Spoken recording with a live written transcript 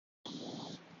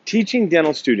Teaching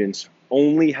dental students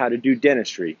only how to do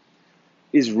dentistry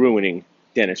is ruining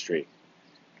dentistry.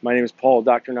 My name is Paul,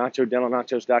 Dr. Nacho,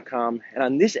 DentalNachos.com, and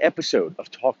on this episode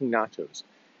of Talking Nachos,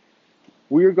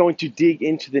 we are going to dig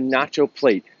into the nacho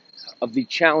plate of the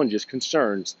challenges,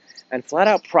 concerns, and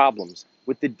flat-out problems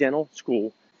with the dental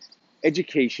school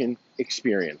education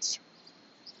experience.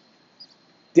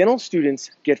 Dental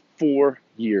students get 4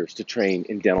 years to train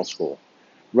in dental school.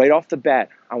 Right off the bat,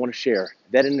 I want to share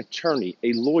that an attorney,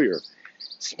 a lawyer,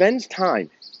 spends time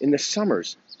in the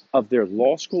summers of their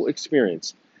law school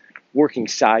experience working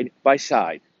side by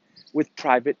side with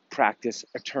private practice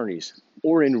attorneys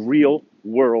or in real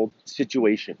world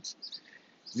situations.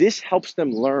 This helps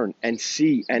them learn and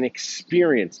see and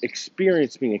experience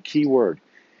being a key word,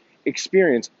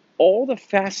 experience all the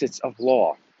facets of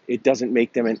law. It doesn't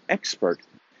make them an expert,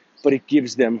 but it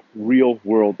gives them real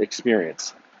world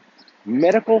experience.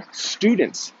 Medical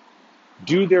students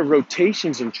do their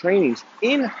rotations and trainings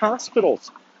in hospitals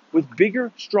with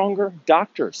bigger, stronger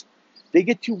doctors. They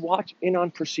get to watch in on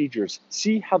procedures,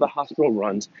 see how the hospital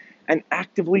runs, and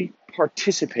actively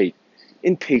participate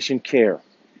in patient care.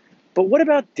 But what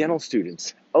about dental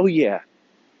students? Oh yeah,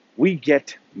 we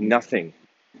get nothing.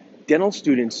 Dental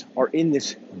students are in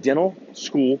this dental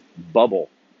school bubble,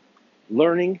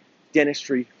 learning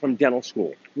dentistry from dental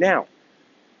school. Now,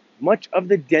 much of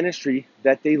the dentistry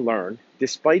that they learn,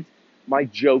 despite my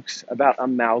jokes about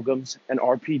amalgams and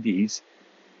RPDs,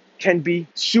 can be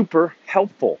super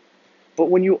helpful.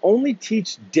 But when you only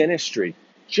teach dentistry,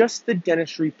 just the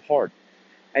dentistry part,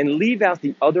 and leave out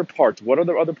the other parts, what are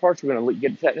the other parts? We're going to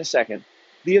get to that in a second.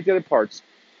 Leave out the other parts.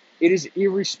 It is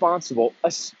irresponsible,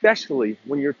 especially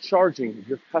when you're charging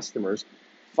your customers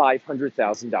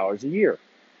 $500,000 a year.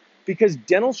 Because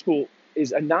dental school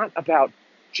is not about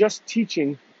just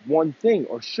teaching one thing,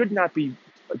 or should not be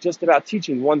just about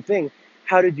teaching one thing,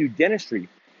 how to do dentistry.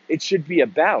 It should be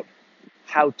about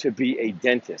how to be a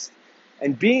dentist.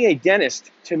 And being a dentist,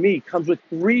 to me, comes with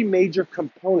 3 major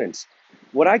components.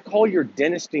 What I call your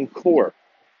dentisting core: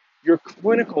 your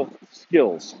clinical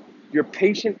skills, your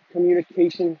patient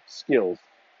communication skills,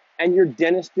 and your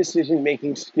dentist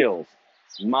decision-making skills.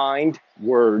 Mind,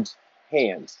 words,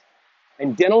 hands.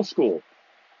 And dental school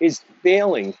is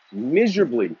failing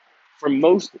miserably for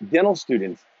most dental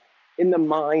students in the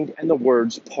mind and the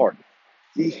words part.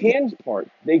 The hands part,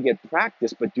 they get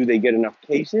practice, but do they get enough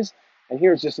cases? And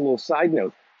here's just a little side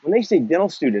note. When they say dental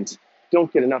students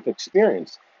don't get enough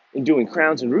experience in doing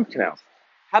crowns and root canals,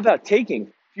 how about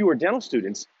taking fewer dental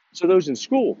students so those in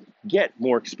school get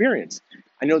more experience?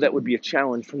 I know that would be a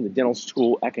challenge from the dental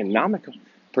school economic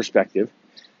perspective,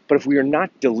 but if we are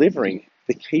not delivering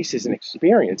the cases and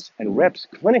experience and reps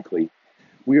clinically,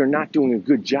 we are not doing a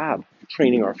good job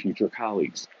training our future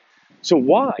colleagues. So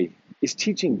why is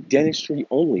teaching dentistry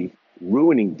only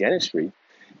ruining dentistry?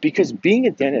 Because being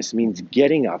a dentist means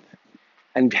getting up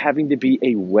and having to be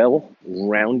a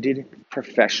well-rounded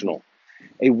professional.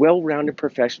 A well-rounded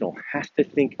professional has to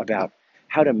think about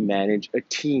how to manage a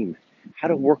team, how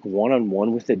to work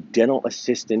one-on-one with a dental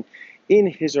assistant in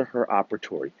his or her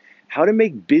operatory, how to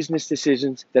make business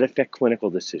decisions that affect clinical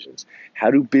decisions.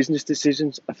 How do business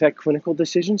decisions affect clinical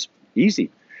decisions? Easy.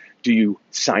 Do you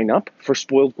sign up for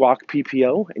Spoiled Guac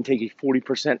PPO and take a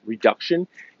 40% reduction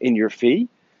in your fee?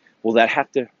 Will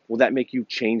that make you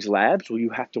change labs? Will you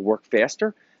have to work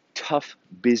faster? Tough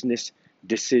business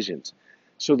decisions.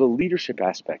 So the leadership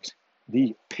aspects,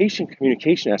 the patient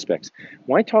communication aspects.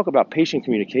 When I talk about patient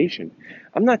communication,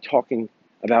 I'm not talking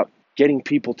about getting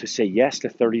people to say yes to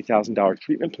 $30,000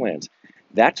 treatment plans.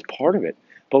 That's part of it.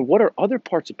 But what are other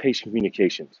parts of patient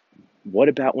communications? What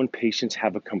about when patients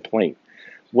have a complaint?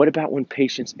 What about when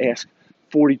patients ask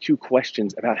 42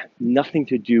 questions about nothing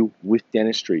to do with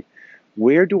dentistry?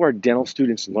 Where do our dental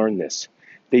students learn this?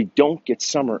 They don't get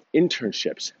summer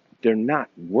internships. They're not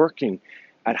working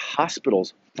at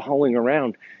hospitals following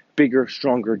around bigger,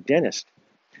 stronger dentists.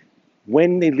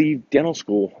 When they leave dental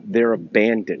school, they're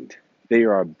abandoned. They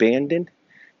are abandoned.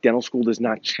 Dental school does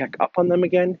not check up on them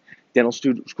again. Dental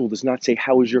school does not say,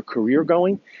 how is your career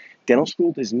going? Dental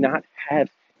school does not have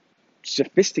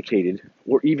sophisticated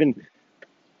or even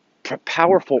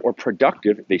powerful or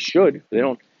productive, they should, they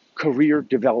don't, career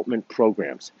development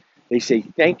programs. They say,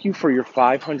 thank you for your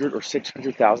 $500,000 or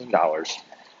 $600,000.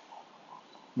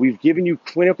 We've given you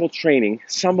clinical training,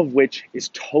 some of which is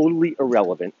totally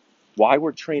irrelevant. Why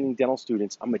we're training dental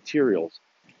students on materials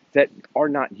that are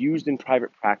not used in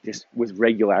private practice with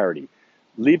regularity.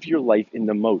 Live your life in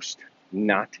the most,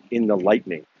 not in the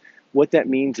lightning. What that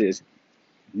means is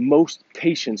most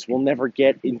patients will never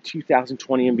get in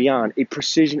 2020 and beyond a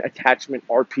precision attachment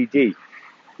RPD.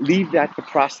 leave that to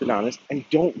prosthodontists and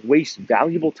don't waste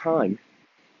valuable time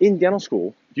in dental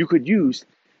school you could use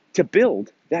to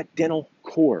build that dental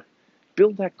core.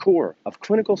 Build that core of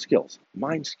clinical skills,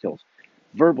 mind skills,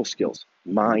 verbal skills,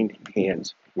 mind,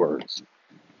 hands, words.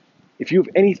 If you have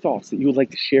any thoughts that you would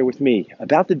like to share with me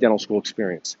about the dental school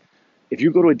experience, if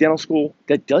you go to a dental school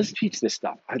that does teach this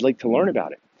stuff, I'd like to learn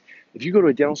about it. If you go to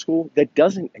a dental school that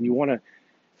doesn't and you want to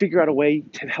figure out a way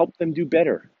to help them do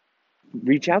better,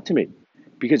 reach out to me.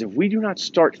 Because if we do not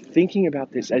start thinking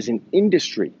about this as an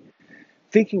industry,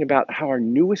 thinking about how our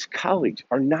newest colleagues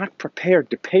are not prepared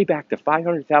to pay back the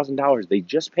 $500,000 they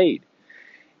just paid,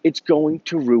 it's going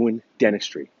to ruin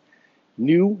dentistry.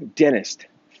 New dentists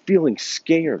feeling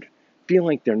scared, feeling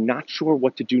like they're not sure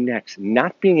what to do next,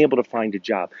 not being able to find a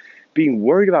job, being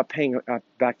worried about paying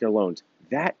back their loans,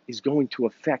 that is going to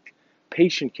affect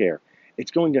patient care.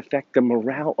 It's going to affect the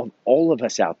morale of all of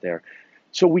us out there.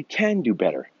 So we can do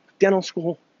better. Dental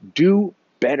school, do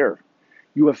better.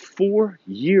 You have 4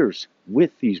 years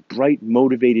with these bright,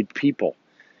 motivated people.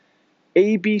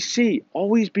 ABC,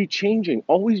 always be changing,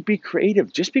 always be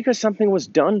creative. Just because something was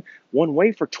done one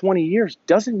way for 20 years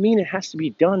doesn't mean it has to be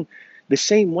done the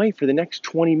same way for the next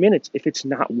 20 minutes if it's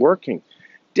not working.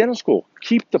 Dental school,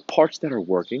 keep the parts that are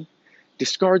working,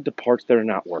 discard the parts that are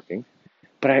not working.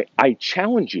 But I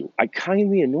challenge you, I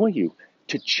kindly annoy you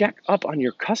to check up on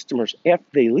your customers after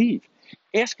they leave.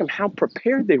 Ask them how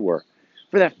prepared they were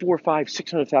for that $400,000,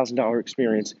 $500,000, $600,000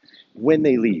 experience when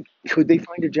they leave. Could they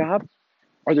find a job?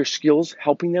 Are their skills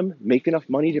helping them make enough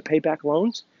money to pay back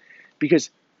loans? Because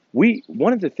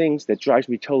one of the things that drives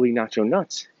me totally nacho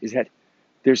nuts is that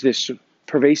there's this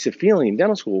pervasive feeling in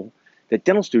dental school that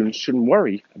dental students shouldn't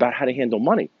worry about how to handle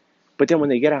money. But then when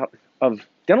they get out of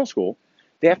dental school,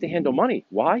 they have to handle money.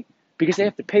 Why? Because they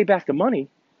have to pay back the money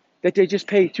that they just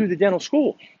paid to the dental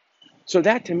school. So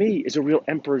that to me is a real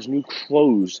Emperor's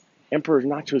Nacho's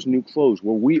new clothes,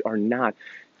 where we are not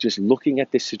just looking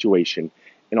at this situation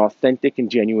in an authentic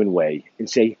and genuine way and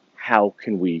say, how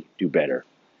can we do better?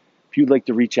 If you'd like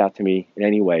to reach out to me in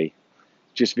any way,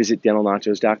 just visit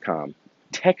dentalnachos.com.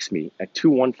 Text me at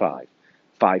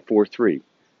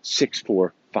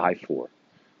 215-543-6454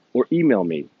 or email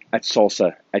me at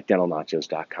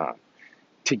salsa@dentalnachos.com.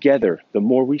 Together, the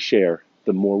more we share,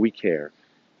 the more we care,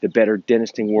 the better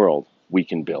dentisting world we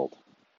can build.